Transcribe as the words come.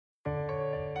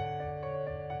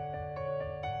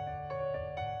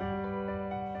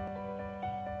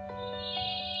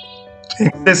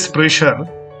excess pressure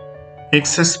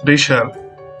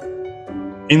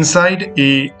inside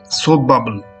a soap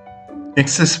bubble.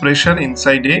 Excess pressure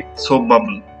inside a soap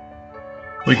bubble.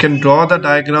 We can draw the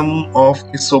diagram of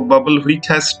a soap bubble which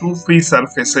has two free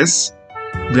surfaces.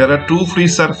 There are two free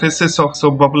surfaces of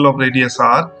soap bubble of radius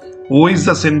r. O is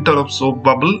the center of soap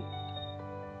bubble,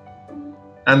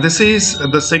 and this is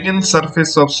the second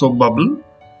surface of soap bubble,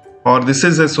 or this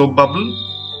is a soap bubble.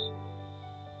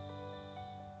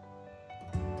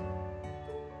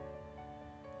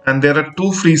 And there are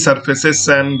two free surfaces,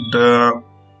 and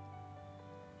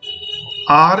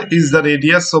r is the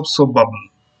radius of soap bubble.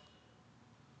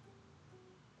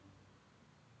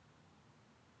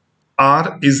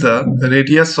 R is the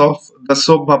radius of the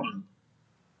soap bubble.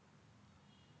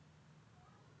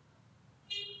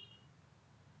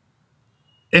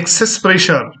 Excess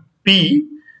pressure P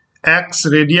acts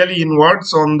radially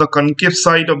inwards on the concave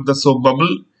side of the soap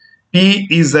bubble. P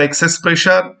is the excess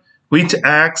pressure which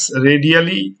acts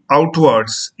radially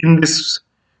outwards in this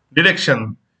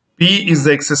direction. P is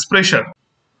the excess pressure.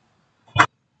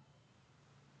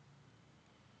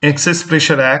 Excess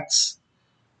pressure acts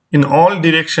in all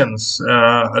directions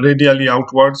radially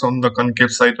outwards on the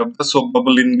concave side of the soap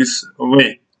bubble in this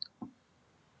way.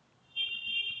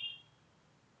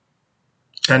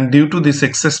 And due to this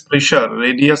excess pressure,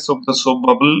 radius of the soap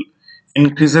bubble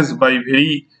increases by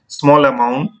very small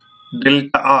amount,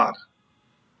 delta r.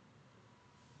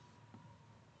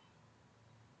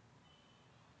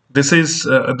 This is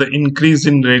the increase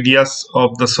in radius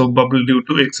of the soap bubble due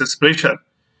to excess pressure.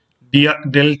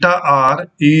 Delta r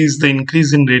is the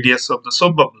increase in radius of the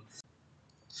soap bubble.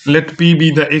 Let P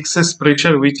be the excess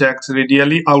pressure which acts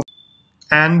radially out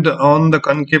and on the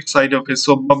concave side of a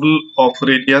soap bubble of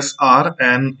radius r,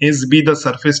 and S be the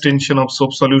surface tension of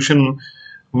soap solution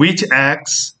which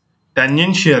acts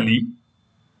tangentially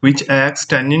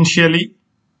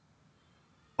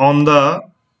on the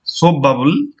soap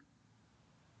bubble.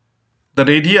 The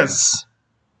radius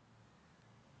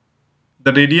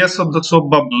of the soap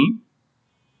bubble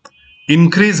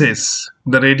increases.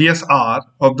 The radius r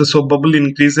of the soap bubble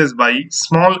increases by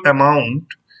small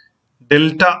amount,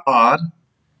 delta r,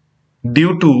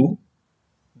 due to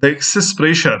the excess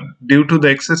pressure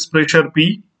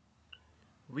P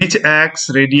which acts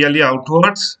radially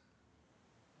outwards.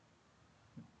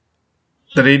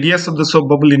 The radius of the soap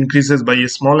bubble increases by a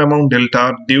small amount, delta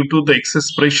r, due to the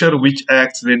excess pressure which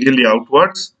acts radially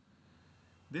outwards.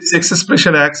 This excess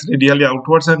pressure acts radially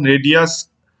outwards and radius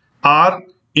r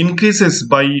increases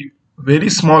by very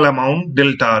small amount,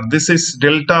 delta r. This is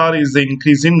delta r is the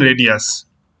increase in radius.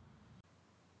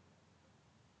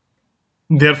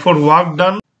 Therefore, work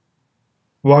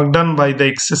done by the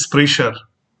excess pressure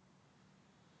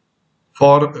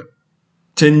for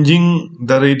changing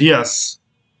the radius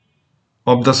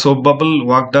of the soap bubble,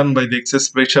 work done by the excess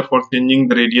pressure for changing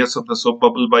the radius of the soap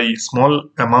bubble by small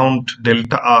amount,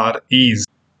 delta r, is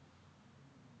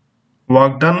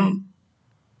work done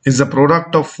is a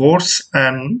product of force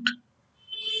and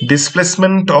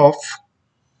displacement of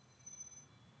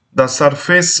the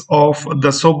surface of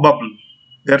the soap bubble.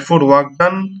 Therefore, work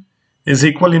done is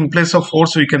equal, in place of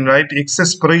force we can write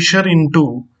excess pressure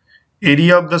into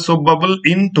area of the soap bubble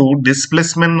into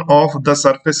displacement of the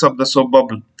surface of the soap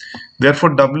bubble.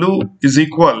 Therefore, W is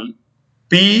equal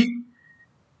P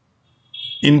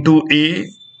into A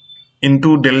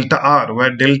into delta R,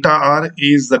 where delta R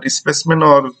is the displacement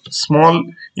or small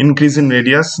increase in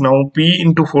radius. Now P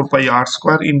into 4 pi r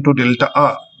square into delta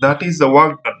R. That is the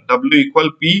work done. W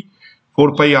equal P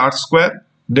 4 pi r square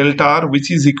delta R, which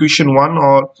is equation 1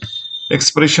 or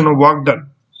expression of work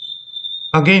done.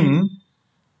 Again,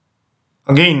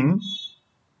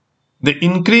 the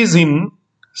increase in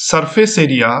surface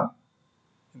area,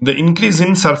 the increase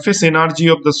in surface energy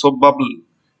of the soap bubble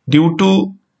due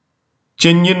to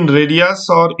change in radius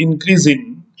or increase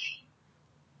in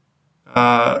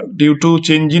due to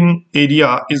change in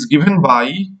area is given by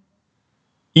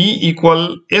E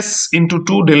equal S into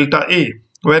 2 delta A,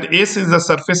 where S is the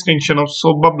surface tension of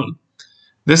soap bubble.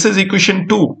 This is equation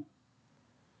 2.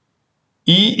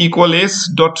 E equal S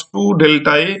dot 2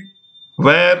 delta A,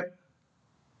 where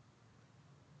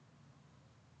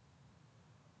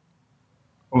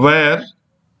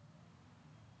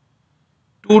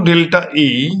 2 delta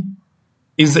A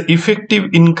is the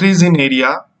effective increase in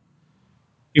area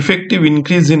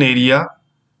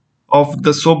of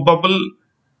the soap bubble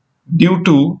due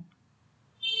to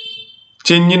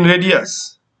change in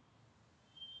radius.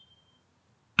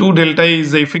 2 delta A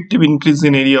is the effective increase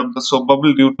in area of the soap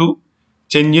bubble due to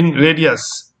change in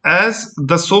radius. As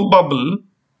the soap bubble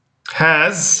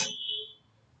has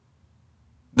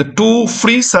the two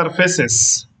free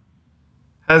surfaces,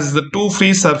 has the two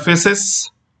free surfaces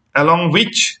along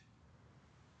which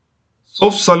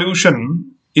soap solution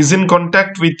is in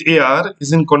contact with air,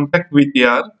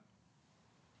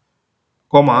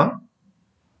 comma,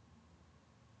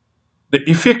 the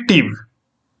effective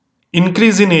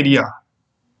increase in area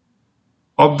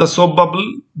of the soap bubble,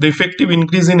 the effective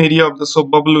increase in area of the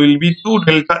soap bubble will be 2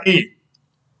 delta A.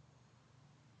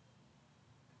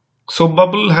 Soap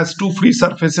bubble has two free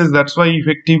surfaces, that's why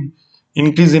effective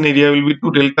increase in area will be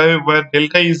 2 delta A, where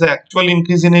delta is the actual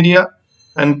increase in area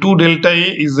and 2 delta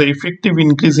A is the effective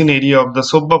increase in area of the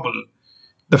soap bubble.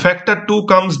 The factor 2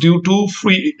 comes due to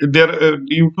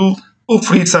two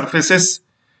free surfaces.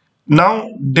 Now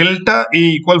delta A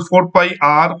equal 4 pi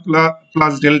r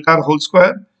plus delta r whole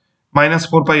square minus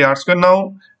 4 pi r square.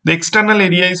 Now the external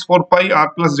area is 4 pi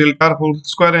r plus delta r whole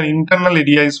square and internal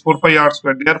area is 4 pi r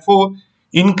square. Therefore,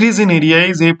 increase in area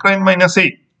is A prime minus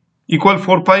A equal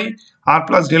 4 pi r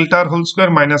plus delta r whole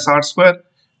square minus r square.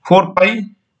 4 pi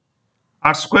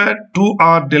r square 2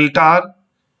 r delta r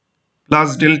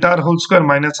plus delta r whole square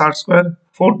minus r square.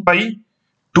 4 pi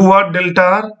 2 r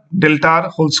delta r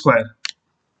whole square.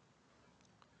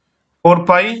 4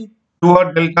 pi 2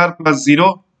 r delta r plus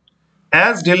 0.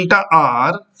 As delta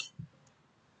r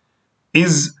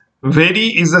is a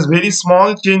very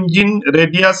small change in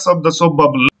radius of the soap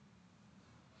bubble,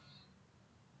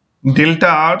 delta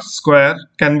r square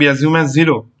can be assumed as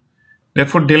 0.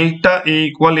 Therefore, delta A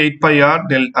equal 8 pi r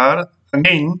delta r.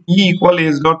 Again, E equal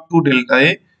S dot 2 delta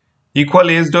A equal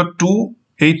S dot 2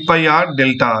 8 pi r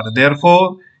delta r.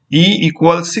 Therefore, E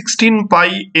equals 16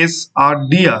 pi s r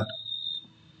dr.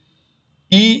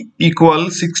 E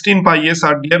equals 16 pi s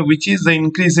r dr, which is the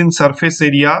increase in surface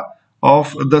area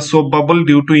of the soap bubble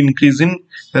due to increase in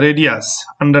radius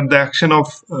under the action of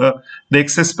the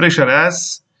excess pressure.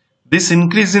 As this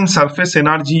increase in surface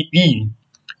energy E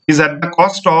is at the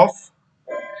cost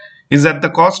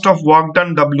of work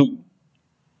done W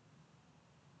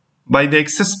by the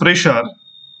excess pressure,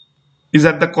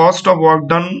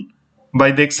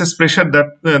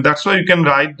 that's why you can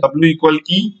write W equal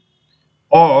E,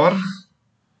 or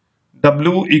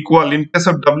W equal, in place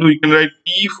of W you can write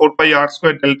P 4 pi r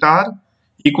square delta r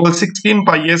equals 16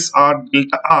 pi s r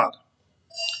delta r,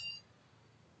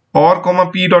 or comma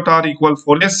P dot r equal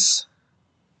 4s.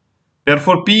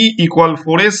 Therefore, P equal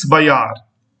 4s by r.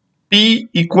 P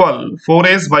equal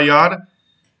 4s by r,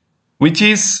 which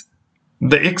is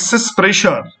the excess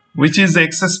pressure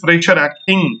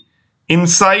acting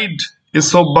inside a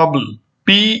soap bubble.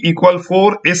 P equal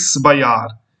 4s by r,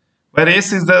 where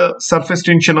s is the surface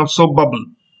tension of soap bubble.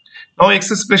 Now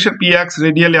excess pressure P acts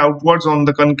radially outwards on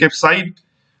the concave side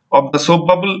of the soap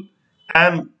bubble,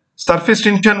 and surface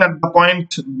tension at the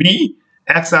point B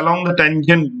acts along the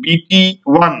tangent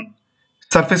BT1.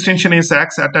 Surface tension S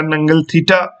acts at an angle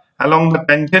theta along the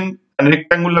tangent, and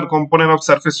rectangular component of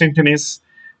surface tension S,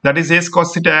 that is S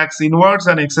cos theta, acts inwards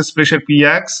and excess pressure P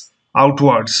acts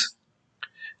outwards.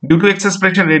 Due to excess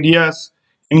pressure, radius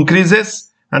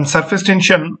increases and surface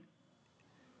tension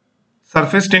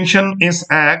S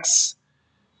acts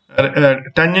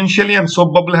tangentially, and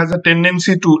soap bubble has a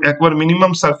tendency to acquire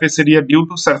minimum surface area due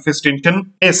to surface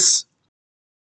tension S.